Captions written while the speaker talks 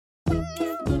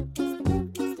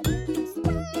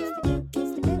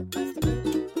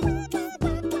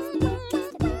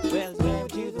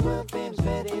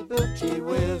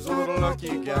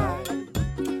Lucky guy,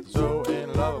 so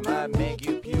in love might make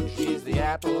you puke. She's the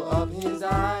apple of his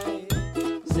eye.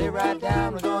 Sit right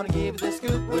down, we're gonna give you the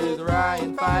scoop with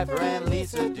Ryan Pfeiffer and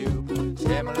Lisa Doop.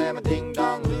 Shamma-lamma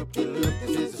ding-dong loop-de-loop.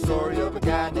 This is the story of a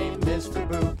guy named Mr.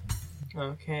 Boop.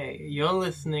 Okay, you're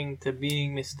listening to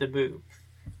Being Mr. Boop.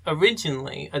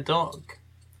 Originally a dog.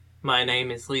 My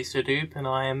name is Lisa Doop and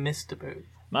I am Mr. Boop.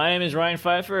 My name is Ryan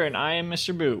Pfeiffer and I am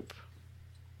Mr. Boop.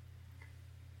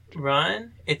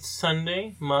 Ryan, it's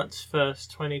Sunday, March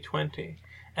 1st, 2020,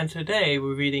 and today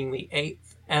we're reading the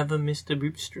 8th ever Mr.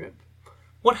 Boop strip.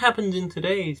 What happened in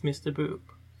today's Mr. Boop?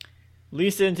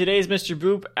 Lisa, in today's Mr.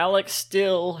 Boop, Alex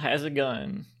still has a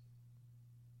gun.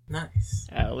 Nice.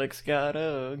 Alex got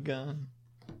a gun.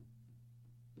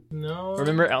 No.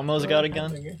 Remember Elmo's got a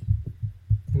gun?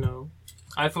 No.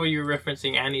 I thought you were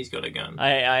referencing Annie's got a gun.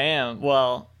 I am.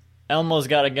 Well, Elmo's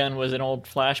got a gun was an old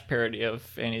Flash parody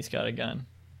of Annie's got a gun.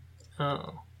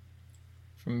 Oh.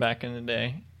 From back in the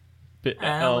day.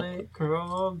 Alec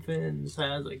Robbins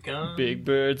has a gun. Big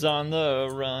birds on the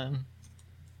run.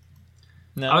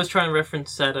 No. I was trying to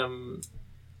reference that,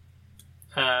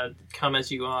 Come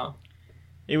As You Are.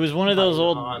 It was one of those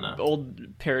old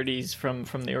parodies from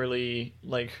the early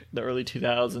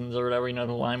 2000s or whatever,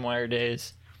 the LimeWire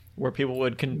days, where people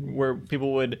would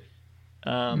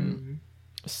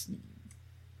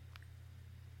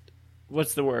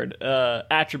what's the word?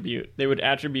 Attribute. They would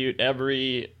attribute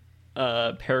every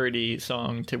parody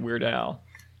song to Weird Al.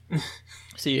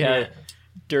 So you had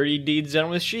Dirty Deeds Done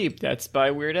with Sheep, that's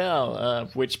by Weird Al.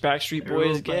 Which Backstreet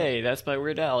Boy is Gay, that's by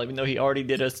Weird Al, even though he already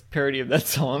did a parody of that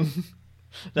song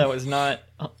that was not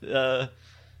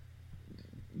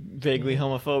vaguely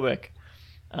homophobic.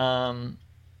 And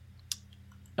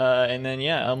then,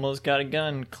 Elmo's Got a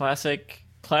Gun, classic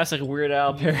Weird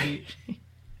Al parody.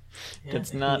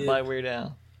 That's not by Weird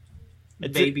Al.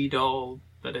 It's Baby Doll,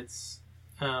 but it's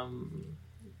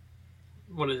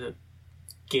what is it?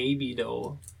 Gaby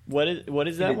Doll. What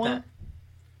is that one? That.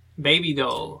 Baby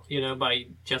Doll, by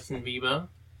Justin Bieber,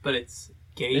 but it's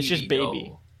Gaby. It's just Baby.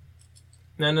 Doll.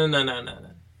 No.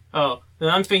 Oh, then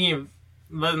I'm thinking of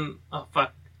oh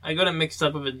fuck. I got it mixed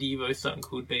up with a Devo song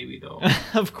called Baby Doll.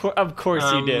 Of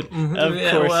course you did. You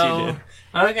did.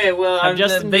 Okay, well... Have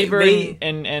Justin Bieber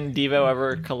and Devo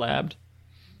ever collabed?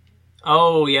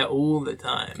 Oh, yeah, all the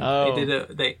time. Oh.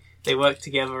 They worked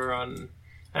together on...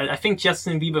 I think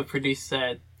Justin Bieber produced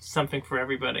Something for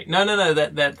Everybody. No,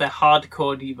 that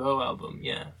hardcore Devo album,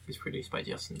 was produced by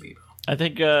Justin Bieber. I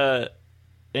think,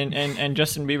 and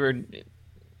Justin Bieber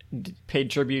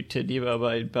paid tribute to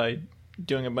Devo by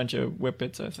doing a bunch of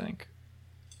whippets, I think.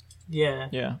 Yeah.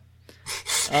 Yeah.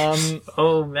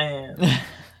 Oh, man.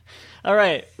 All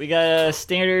right. We got a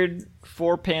standard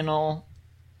four-panel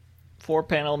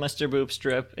Mr. Boop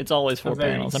strip. It's always four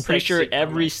panels. I'm pretty sure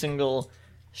every single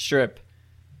strip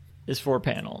is 4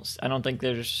 panels. I don't think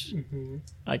there's... Mm-hmm.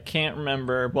 I can't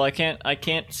remember. Well, I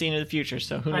can't see into the future,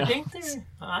 so who knows?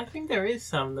 I think there is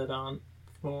some that aren't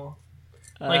 4.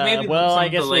 Maybe some I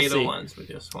guess of the later we'll see. ones were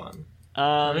just 1.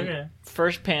 Okay.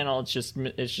 First panel, it's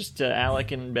just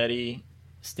Alec and Betty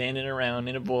standing around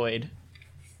in a void.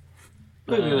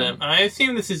 Look at them. I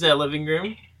assume this is their living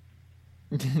room.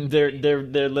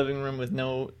 their living room with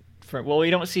no... Well, we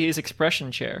don't see his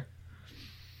expression chair.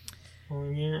 Oh,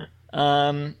 yeah.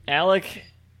 Alec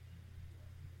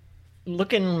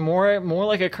looking more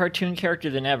like a cartoon character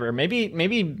than ever. Maybe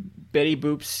Betty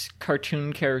Boop's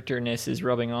cartoon characterness is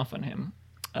rubbing off on him.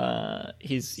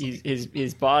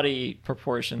 His body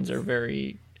proportions are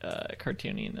very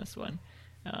cartoony in this one.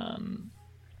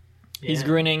 He's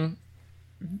grinning.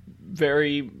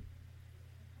 Very.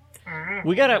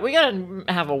 We gotta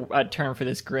have a term for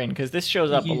this grin because this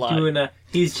shows up a lot.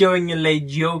 He's showing a le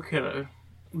joker.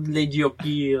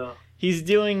 He's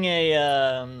doing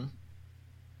a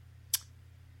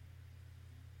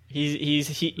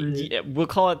we'll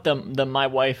call it the my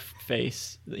wife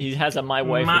face. He has a my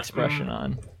wife expression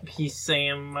on. He's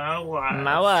saying my wife.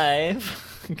 My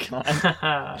wife.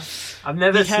 God. I've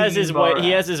never seen he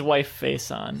has his wife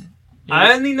face on.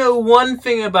 I only know one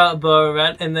thing about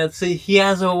Borat, and that's he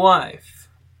has a wife,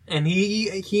 and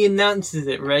he announces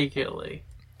it regularly.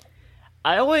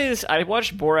 I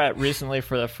watched Borat recently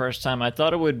for the first time. I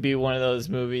thought it would be one of those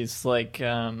movies like.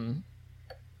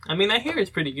 I mean, I hear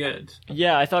it's pretty good.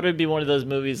 Yeah, I thought it would be one of those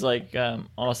movies like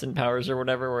Austin Powers or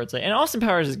whatever, where it's like, and Austin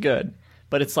Powers is good,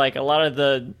 but it's like a lot of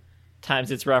the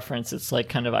times it's referenced, it's like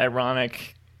kind of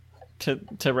ironic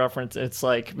to reference. It's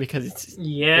like because it's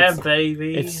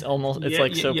baby. It's almost it's Yeah,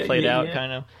 like so yeah, played yeah, out yeah.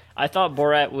 kind of. I thought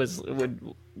Borat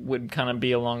would kind of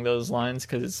be along those lines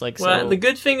because it's like Well, so. the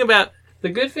good thing about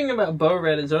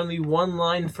Borat is only one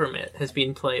line from it has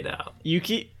been played out. You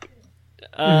keep.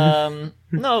 No,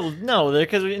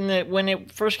 because when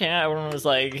it first came out, everyone was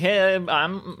like, "Hey, my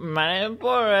name is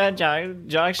Borat,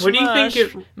 Jack What do you think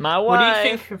Smash, of- my What do you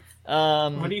wife, think?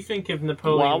 What do you think of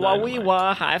Napoleon wah wah Dynamite? wee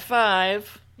wah, high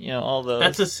five." You know all those.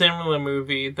 That's a similar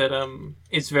movie that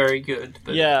is very good.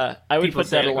 But Yeah, I would people put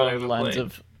that say it got along the lines overplayed.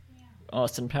 of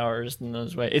Austin Powers in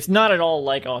those ways. It's not at all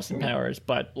like Austin Powers,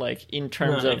 but like in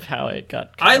terms No. of how it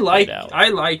got. I like out. I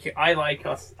like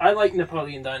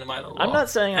Napoleon Dynamite a lot. I'm not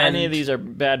saying any of And- these are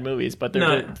bad movies, but they're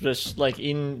No. just like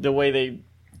in the way they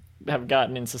have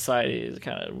gotten in society is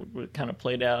kind of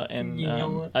played out. And You know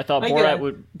what? I thought I get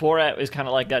it. Borat is kind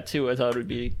of like that too. I thought it would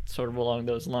be sort of along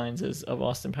those lines as of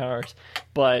Austin Powers,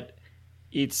 but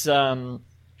it's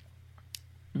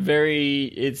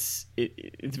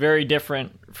very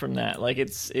different from that. Like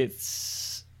it's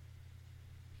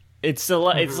a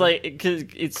lot. It's like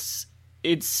because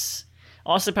it's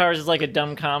Austin Powers is like a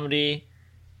dumb comedy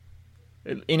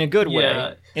in a good way.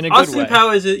 Yeah. In a good Austin way.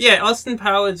 Austin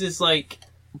Powers is like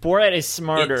Borat is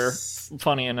smarter. it's-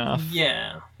 Funny enough,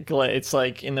 yeah. it's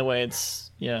like in the way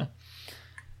it's Yeah,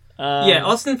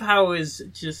 Austin Powers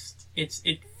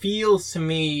it feels to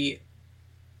me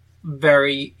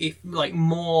very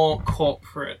more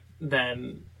corporate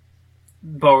than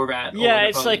Borat. or Yeah,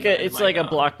 it's Napoleon like it's like a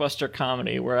Dynamite. blockbuster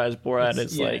comedy, whereas Borat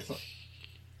is like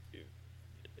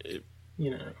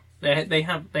you know, they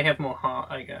have more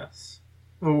heart, I guess,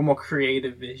 or more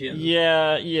creative vision.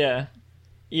 yeah.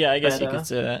 I guess you Better. could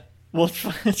say that. Well,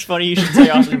 it's funny you should say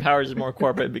Austin Powers is more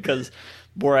corporate because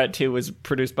Borat 2 was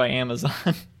produced by Amazon.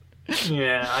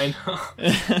 Yeah, I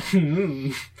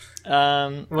know.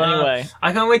 Well, Anyway,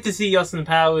 I can't wait to see Austin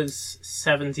Powers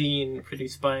 17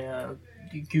 produced by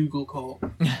Google Corp.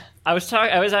 I was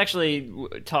actually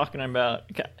talking about.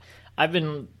 I've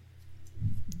been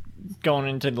going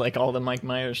into like all the Mike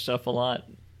Myers stuff a lot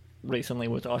recently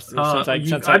with Austin.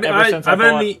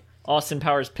 Austin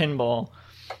Powers Pinball.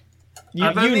 You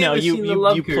I've only know ever you seen The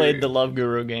Love you Guru. played the Love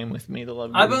Guru game with me. The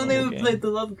Love Guru. I've only ever game. played the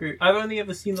Love Guru. I've only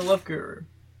ever seen the Love Guru.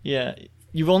 Yeah,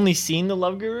 you've only seen the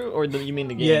Love Guru, or you mean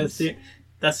the game? Yeah,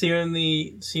 that's the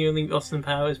only Austin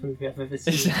Powers movie I've ever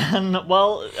seen.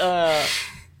 Well,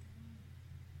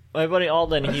 my buddy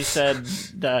Alden, he said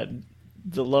that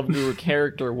the Love Guru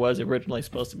character was originally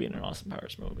supposed to be in an Austin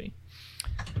Powers movie.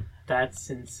 That's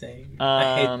insane.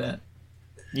 I hate that.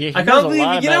 Yeah, I can't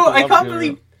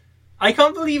believe I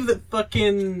can't believe that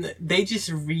fucking they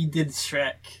just redid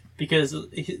Shrek because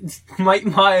Mike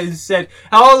Myers said,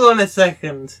 "Hold on a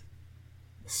second,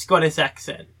 Scottish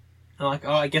accent." I'm like,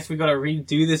 oh, I guess we gotta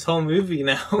redo this whole movie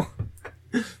now.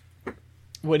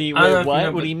 What do you I don't know if you know,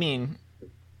 what but- do you mean?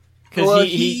 Because Well,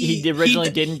 he originally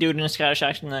he- didn't do it in a Scottish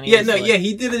accent. Then he Yeah, was no, like, yeah,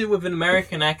 he did it with an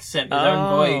American accent, his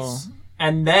own voice.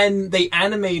 And then they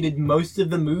animated most of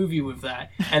the movie with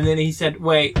that. And then he said,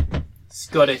 wait,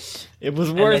 Scottish. It was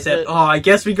And they worth said, it. oh, I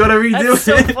guess we gotta redo That's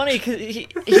so it. funny because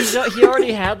he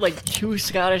already had like 2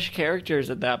 Scottish characters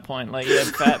at that point. Like he had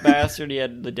Fat Bastard, he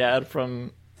had the dad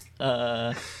from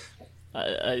I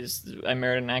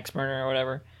Married an Axe Murderer or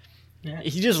whatever. Yeah.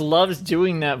 He just loves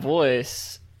doing that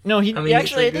voice. No, I mean,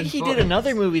 actually it's a I think good he did voice.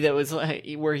 another movie that was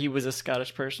like where he was a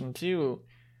Scottish person too.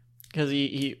 Because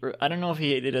he I don't know if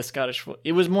he did a Scottish.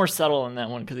 It was more subtle in that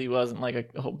one because he wasn't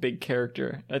like a whole big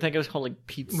character. I think it was called like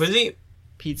Pete's Was he?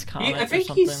 Comet I think or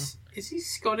something. is he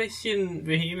Scottish in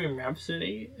Bohemian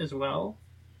Rhapsody as well?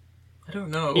 I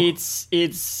don't know. It's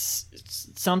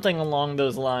something along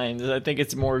those lines. I think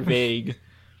it's more vague,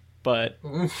 but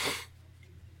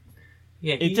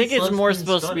Yeah, I think it's more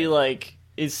supposed to be like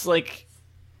it's like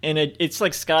it's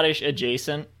like Scottish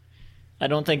adjacent. I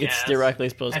don't think it's Yes. directly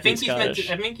supposed I to be think he's meant Scottish.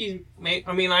 to. I think he's.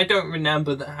 I mean, I don't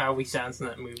remember how he sounds in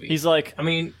that movie. He's like I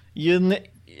mean, you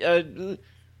can't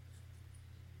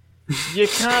you're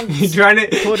trying to.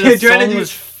 put You're a trying song to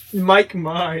that's do Mike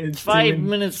Myers. 5 doing-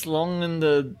 minutes long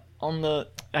on the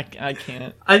I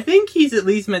can't. I think he's at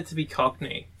least meant to be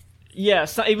Cockney. Yeah,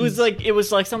 so it was like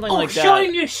something like that.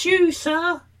 shine your shoes,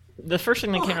 sir. The first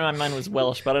thing that came to my mind was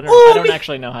Welsh, but I Oh, don't me-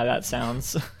 actually know how that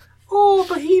sounds. Oh,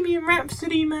 Bohemian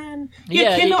Rhapsody, man. You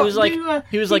Yeah, he cannot was like- do a,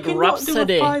 he was you like cannot do a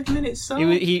Rhapsody. 5-minute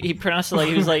song. He pronounced it like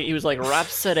he was like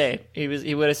Rhapsody.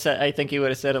 He would have said I think he would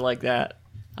have said it like that,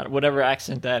 whatever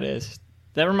accent that is.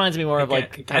 That reminds me more of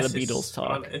like how the Beatles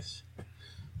talk.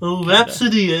 Oh,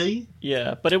 Rhapsody, eh?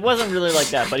 Yeah, but it wasn't really like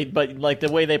that. But like the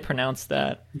way they pronounced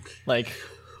that, like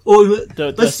Or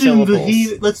the let's do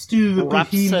syllables. let's do the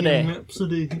Rhapsody. Bohemian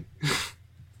Rhapsody.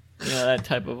 That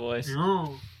type of voice.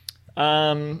 No.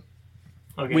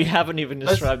 Okay. We haven't even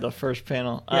described the first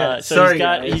panel. Yeah, So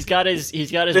sorry, he's got his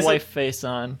This wife face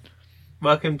on.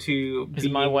 Welcome to His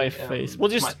my wife face. We'll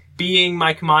just being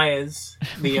Mike Myers,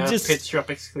 the Just- Pitch Drop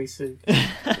exclusive.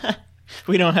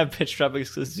 we don't have pitch drop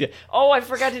exclusives yet. Oh, I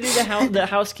forgot to do the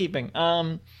housekeeping.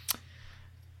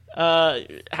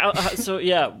 So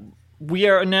yeah, we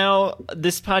are now.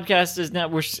 This podcast is now.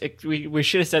 We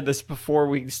should have said this before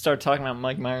we start talking about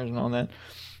Mike Myers and all that.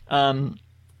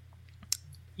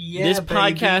 Yeah, This baby.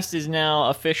 podcast is now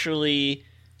officially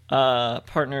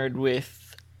partnered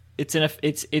with.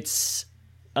 It's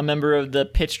a member of the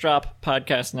Pitch Drop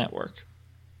Podcast Network.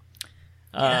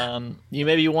 You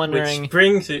may be wondering. Which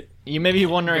brings it. You may be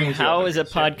wondering Brings how it is a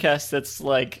podcast that's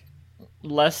like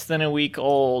less than a week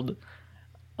old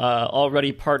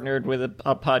already partnered with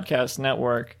a podcast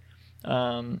network.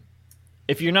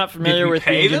 If you're not familiar with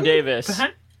pay Being Jim them, Davis,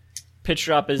 perhaps? Pitch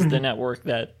Drop is the network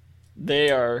that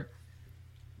they are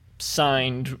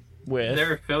signed with,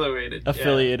 They're affiliated.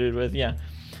 affiliated with. Yeah,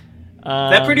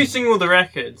 They're producing all the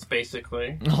records,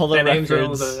 basically. all the Their names are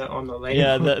records. on the label.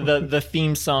 Yeah, the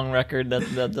theme song record that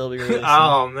they'll be releasing.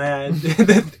 Oh man,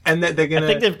 and that they're gonna. I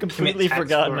think they've completely commit tax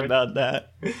forgotten fraud. about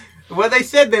that. Well, they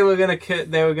said they were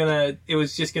gonna. It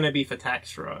was just gonna be for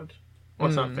tax fraud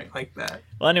or something like that.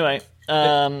 Well, anyway,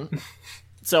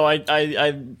 so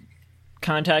I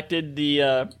contacted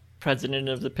the president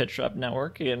of the Pitch Drop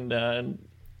Network, and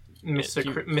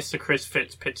Mr. Chris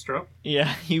Fitz Pitch Drop.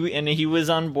 yeah, he was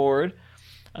on board.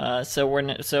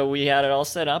 So we had it all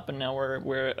set up, and now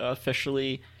we're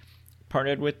officially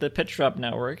partnered with the Pitch Drop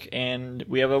Network, and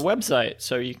we have a website,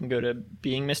 so you can go to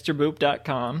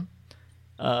beingmrboop.com.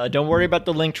 Don't worry about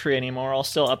the link tree anymore. I'll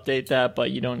still update that, but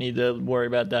you don't need to worry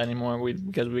about that anymore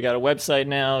because we got a website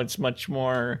now. It's much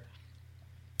more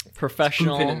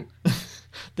professional Spoofing.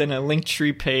 than a link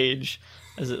tree page.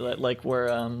 Is it like where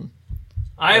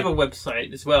I have a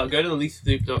website as well. Go to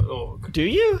lisadoop.org. do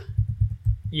you?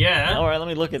 Yeah. All right, let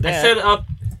me look at I that. set it up.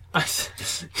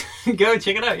 Go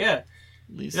check it out. Yeah.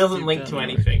 It doesn't link to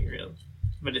anything really,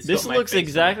 but it's This got my looks face on it.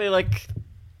 exactly like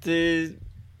the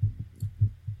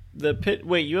pit.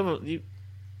 Wait,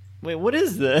 wait, what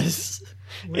is this?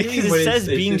 What do you Because mean, what it is says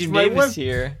this? Being It's Jim my Davis web-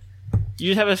 here.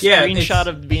 You have a Yeah, screenshot it's-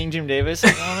 of Being Jim Davis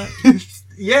on it.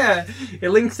 Yeah, it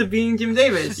links to Being Jim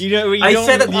Davis. You I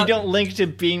set it you up- don't link to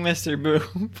Being Mr.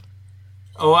 Boop.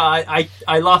 Oh, I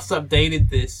last updated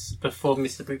this before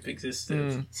Mr. Boop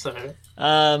existed, so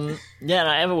Yeah, and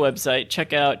I have a website.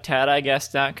 Check out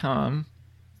tadiguess.com.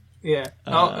 yeah.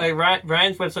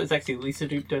 Ryan's website is actually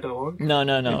lisadoop.org. No,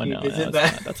 If you visit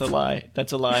that's, that. that's a lie.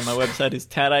 That's a lie. My website is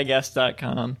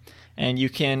tadiguess.com, and you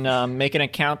can make an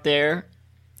account there.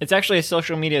 It's actually a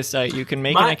social media site. You can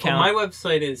make an account. My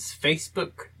website is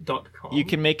facebook.com. You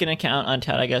can make an account on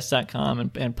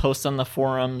tadiguess.com and post on the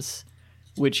forums,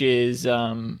 which is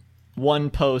one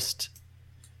post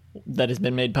that has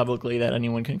been made publicly that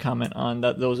anyone can comment on.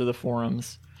 Those are the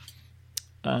forums.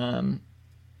 And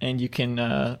you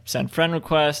can send friend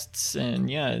requests, and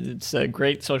yeah, it's a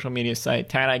great social media site,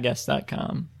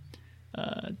 tadiguess.com.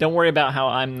 Don't worry about how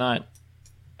I'm not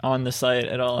on the site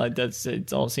at all.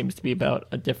 It all seems to be about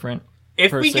a different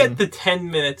If person. we get the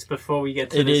 10 minutes before we get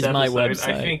to It this is my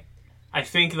episode, website. I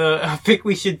think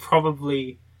we should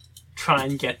probably try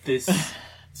and get this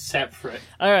separate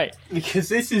All right. because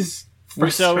this is So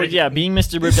frustrating. yeah,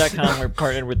 beingmrboop.com, we're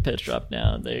partnered with Pitch Drop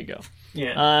now. There you go.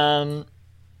 Yeah.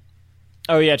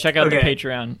 Oh yeah, check out the Okay.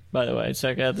 Patreon, by the way.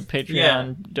 Check out the Patreon.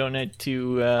 Yeah. Donate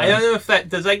to I don't know if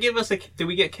does that give us do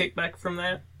we get kickback from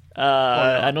that?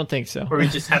 I don't think so. Or we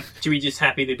just we just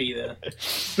happy to be there?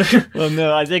 Well,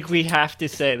 no, I think we have to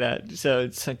say that. So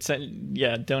it's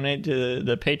yeah, donate to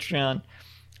the Patreon.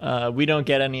 We don't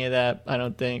get any of that, I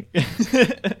don't think.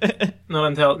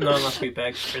 Not unless we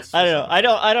beg Chris. I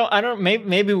don't.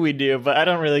 Maybe we do, but I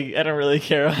don't really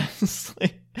care,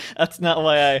 honestly. That's not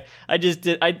why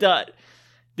I thought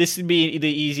this would be the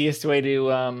easiest way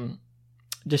to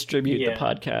distribute the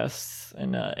podcasts,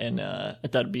 and I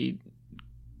thought it'd be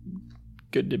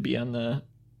good to be on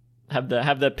have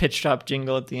the Pitch Drop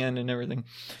jingle at the end and everything.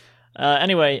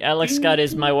 Anyway, Alex got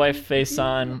his My Wife face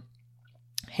on,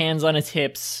 hands on his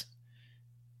hips,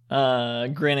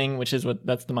 grinning, which is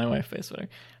that's the My Wife face.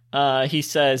 He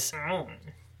says, Oh.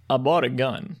 "I bought a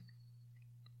gun."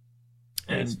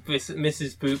 And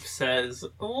Mrs. Boop says,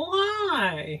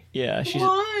 "Why? Yeah, she's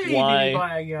Why did you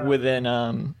buy a gun?" with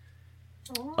an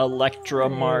Electra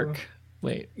Mark.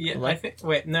 Wait, Yeah, I think.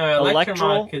 Wait, no,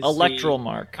 Electral is Electral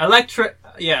Mark. Electra.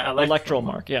 Yeah, Electral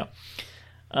Mark. Yeah.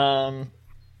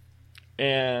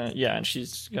 and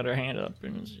she's got her hand up,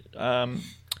 and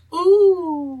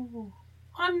Ooh,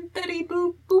 I'm Betty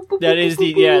Boop. Boop, boop that boop, is boop,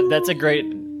 the boop. that's a great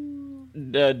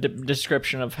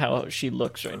description of how she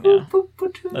looks right now.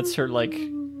 That's her like.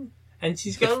 And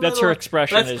she's got. That's her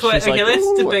expression. She's like, let's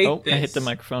 "Ooh." debate Oh, this. I hit the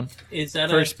microphone. Is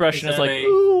that Her expression is like,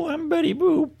 "Ooh, I'm Betty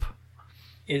Boop."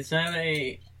 Is that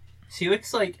a? She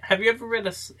looks like. Have you ever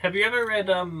read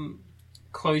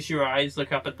Close Your Eyes,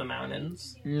 Look Up at the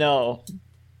Mountains? No.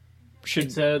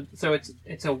 It's a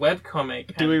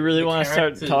webcomic. Do we really want to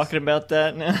start talking about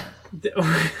that now?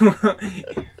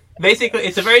 Basically,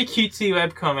 it's a very cutesy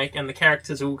webcomic, and the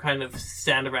characters all kind of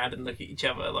stand around and look at each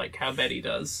other like how Betty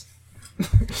does.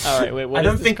 All right, wait. What I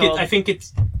don't is this think called? I think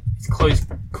it's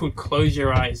called Close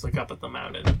Your Eyes, Look Up at the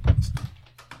Mountain.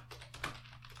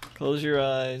 Close your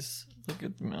eyes. Look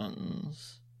at the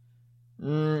mountains.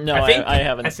 No, I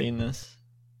haven't seen this.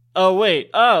 Oh wait.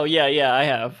 Oh yeah, I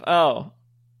have. Oh.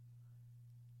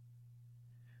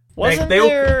 Wasn't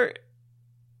there?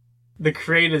 The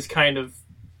creator's kind of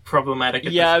problematic.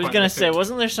 At Yeah, this I was point, gonna I say, think.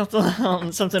 wasn't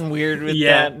there something weird with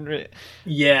Yeah. that?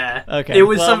 Yeah. Okay. It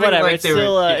was well, something whatever. like It's they were-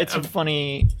 still yeah, it's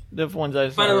funny. The ones I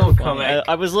saw Funny were little funny. comic.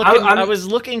 I was looking. I'm- I was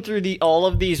looking through all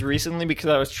of these recently because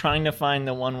I was trying to find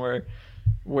the one where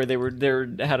they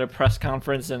had a press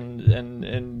conference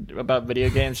and about video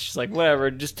games. She's like,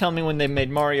 whatever. Just tell me when they made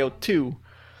Mario 2.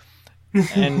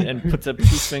 and puts up 2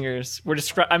 fingers.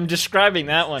 I'm describing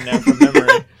that one now from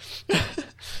memory.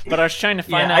 But I was trying to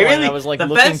find that one, and I was like the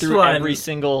looking best through one- every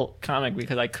single comic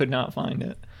because I could not find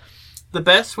it. The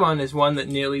best one is one that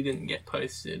nearly didn't get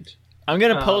posted. I'm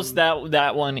gonna post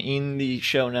that one in the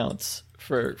show notes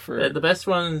for. The best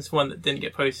one is one that didn't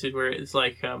get posted, where it's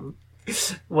like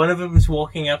one of them is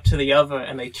walking up to the other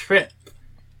and they trip,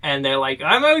 and they're like,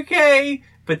 "I'm okay,"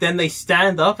 but then they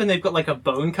stand up and they've got like a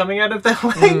bone coming out of their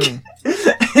leg,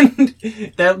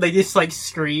 and they just like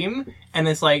scream, and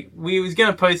it's like we was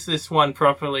gonna post this one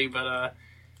properly, but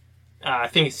I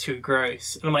think it's too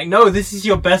gross. And I'm like, no, this is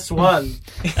your best one.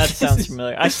 That sounds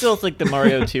familiar. I still think the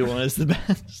Mario 2 one is the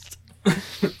best.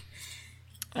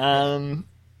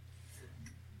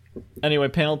 Anyway,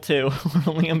 panel 2. We're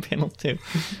only on panel 2.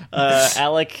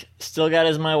 Alec still got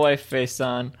his My Wife face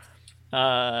on.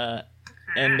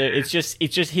 And it's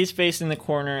just his face in the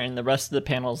corner, and the rest of the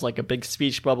panel is like a big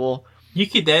speech bubble. You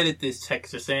could edit this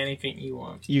text to say anything you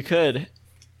want. You could.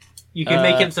 You could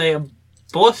make it say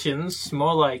abortions,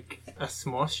 more like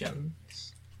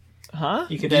asmortions. Huh?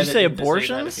 You could Did you edit say it to that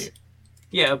abortions? if you-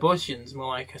 Yeah, abortions, more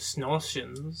like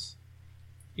asnortions.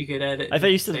 You could edit. I thought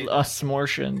you and said say that.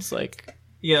 asmortions, like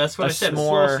Yeah, that's what a I said.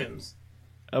 s'more. Asnortions.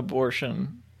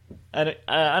 abortion.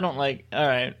 I don't like. All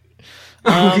right.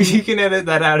 You can edit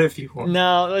that out if you want.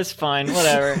 No, it's fine.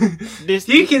 Whatever. You've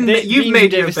You've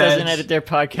made your Davis doesn't bed. edit their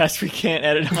podcast. We can't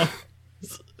edit on.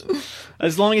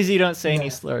 As long as you don't say any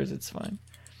slurs, it's fine.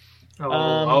 Oh,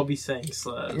 I'll be saying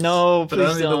slurs. No, but please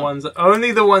only don't.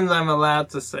 the ones I'm allowed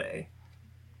to say.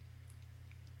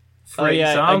 For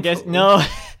example, I guess no.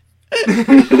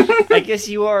 I guess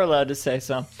you are allowed to say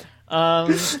some.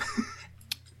 So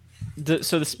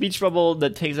the speech bubble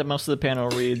that takes up most of the panel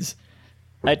reads,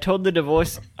 I told the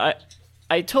divorce.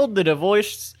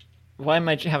 Why am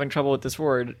I having trouble with this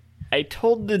word? I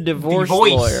told the divorce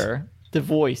lawyer.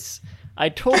 I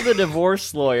told the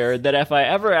divorce lawyer that if I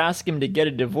ever ask him to get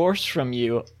a divorce from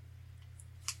you.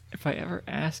 All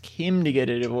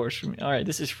right,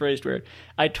 this is phrased weird.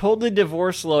 I told the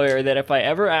divorce lawyer that if I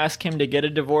ever ask him to get a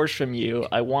divorce from you,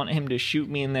 I want him to shoot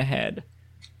me in the head.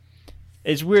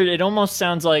 It's weird. It almost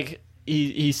sounds like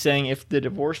he's saying if the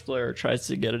divorce lawyer tries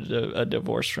to get a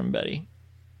divorce from Betty.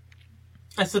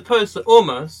 I suppose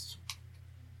almost.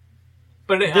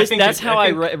 But I think that's how I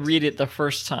read it the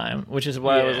first time, which is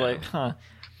why I was like, huh.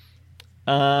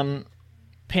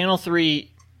 Panel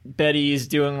 3, Betty's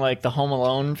doing like the Home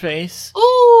Alone face.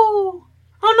 Oh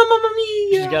no, Mamma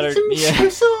Mia! She's got her-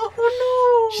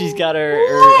 Oh no! She's got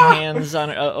her hands on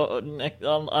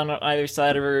either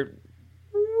side of her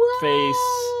face.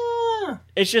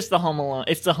 It's just the Home Alone.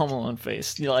 It's the Home Alone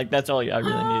face. Like that's all I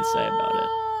really need to say about it.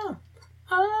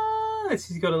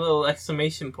 She's got a little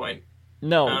exclamation point.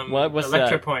 No, what's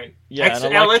Electro that? point. Yeah,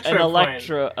 an electro point.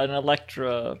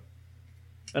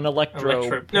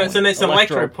 No, it's an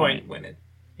electro point when it.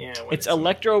 Yeah, when it's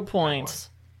electro points,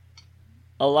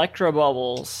 electro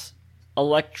bubbles,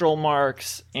 electro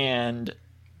marks, and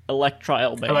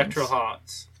electrile bands. Electro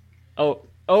hearts.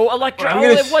 Electro.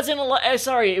 Well, it wasn't.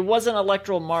 Sorry, it wasn't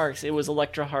electro marks. It was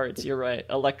electro hearts. You're right.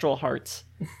 Electro hearts.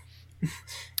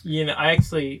 You know, I'm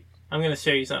going to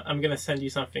show you something. I'm going to send you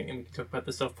something, and we can talk about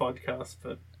this off podcast.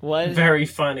 But What? very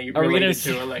funny Are we related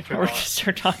gonna to electro Are we gonna hearts.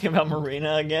 start talking about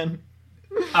Marina again?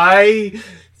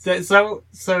 Let's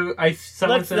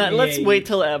wait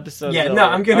till the episode's over. No,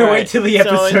 I'm gonna wait till the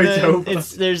episode's over.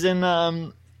 There's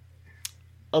an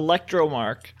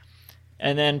Electromark,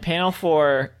 and then panel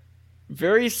 4,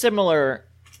 very similar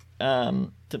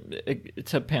to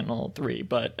panel 3,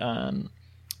 but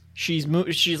she's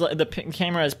the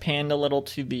camera is panned a little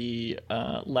to the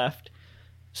left,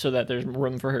 so that there's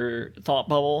room for her thought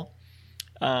bubble.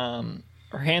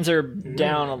 Her hands are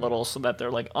down a little, so that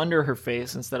they're like under her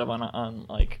face instead of on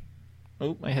like.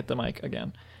 Oh, I hit the mic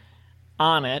again.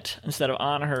 On it instead of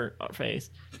on her face,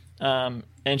 and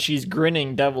she's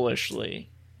grinning devilishly.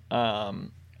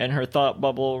 And her thought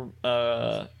bubble,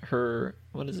 her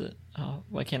what is it? Oh,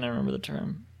 why can't I remember the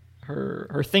term?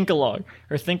 Her Think-A-Log.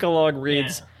 Her Think-A-Log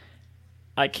reads,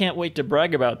 "I can't wait to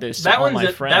brag about this to all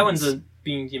my friends." That one's a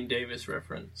Being Jim Davis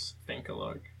reference.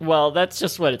 Think-A-Log. Well, that's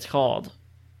just what it's called.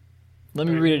 Let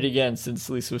me read it again since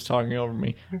Lisa was talking over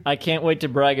me. "I can't wait to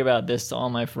brag about this to all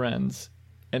my friends."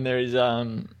 And there's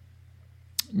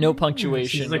no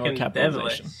punctuation or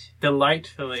capitalization.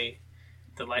 Delightfully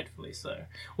so.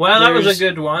 Well, that was a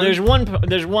good one. There's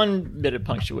one bit of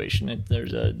punctuation.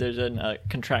 There's a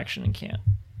contraction in can't.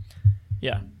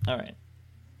 Yeah. All right.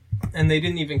 And they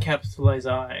didn't even capitalize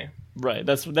I. Right.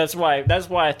 That's why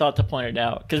I thought to point it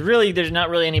out, because really there's not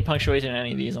really any punctuation in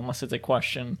any of these unless it's a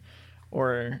question,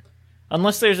 or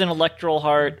unless there's an electoral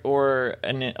heart or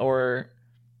an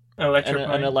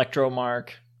electromark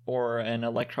or an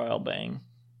electrile bang.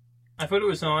 I thought it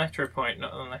was an electropoint,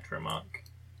 not an electromark.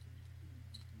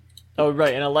 Oh,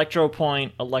 right, an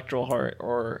electropoint, electral heart,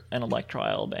 or an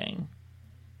electrile bang.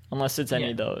 Unless it's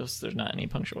any of those, there's not any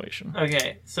punctuation.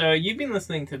 Okay, so you've been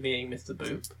listening to Being Mr.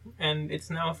 Boop, and it's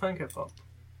now a Funko Pop.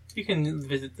 You can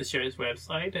visit the show's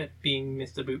website at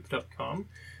beingmrboop.com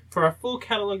for our full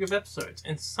catalogue of episodes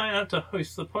and sign up to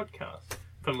host the podcast.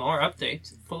 For more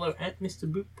updates, follow at Mr.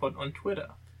 Boop Pod on Twitter.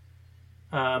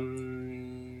 You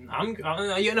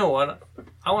know what?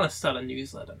 I want to start a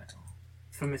newsletter now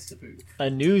for Mr. Boop. A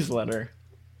newsletter?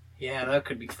 Yeah, that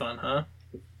could be fun, huh?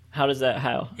 How does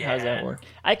that work?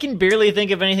 I can barely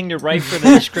think of anything to write for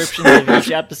the descriptions of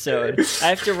each episode. I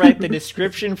have to write the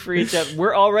description for each episode.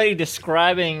 We're already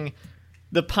describing...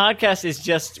 The podcast is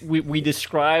just... We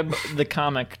describe the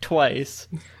comic twice.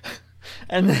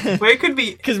 And then, well, it could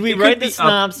be... Because we write the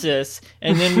synopsis,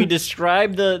 and then we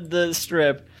describe the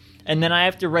strip, and then I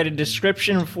have to write a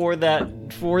description for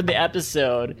the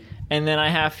episode, and then I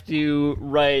have to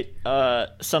write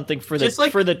something for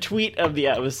the tweet of the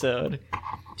episode.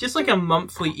 Just like a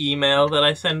monthly email that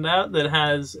I send out that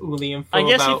has all the info I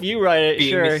guess about if you write it,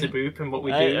 being sure. Mr. Boop and what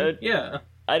we do.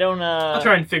 I don't... I'll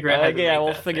try and figure out how to I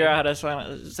will figure out how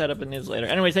to set up a newsletter.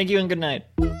 Anyway, thank you and good night.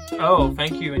 Oh,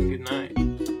 thank you and good night.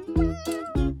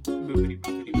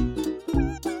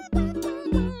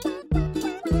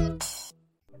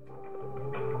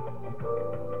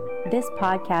 This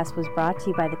podcast was brought to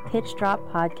you by the Pitch Drop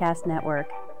Podcast Network.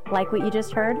 Like what you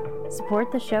just heard?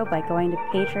 Support the show by going to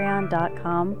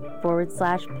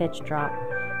patreon.com/pitchdrop.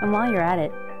 And while you're at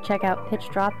it, check out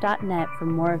pitchdrop.net for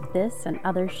more of this and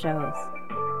other shows.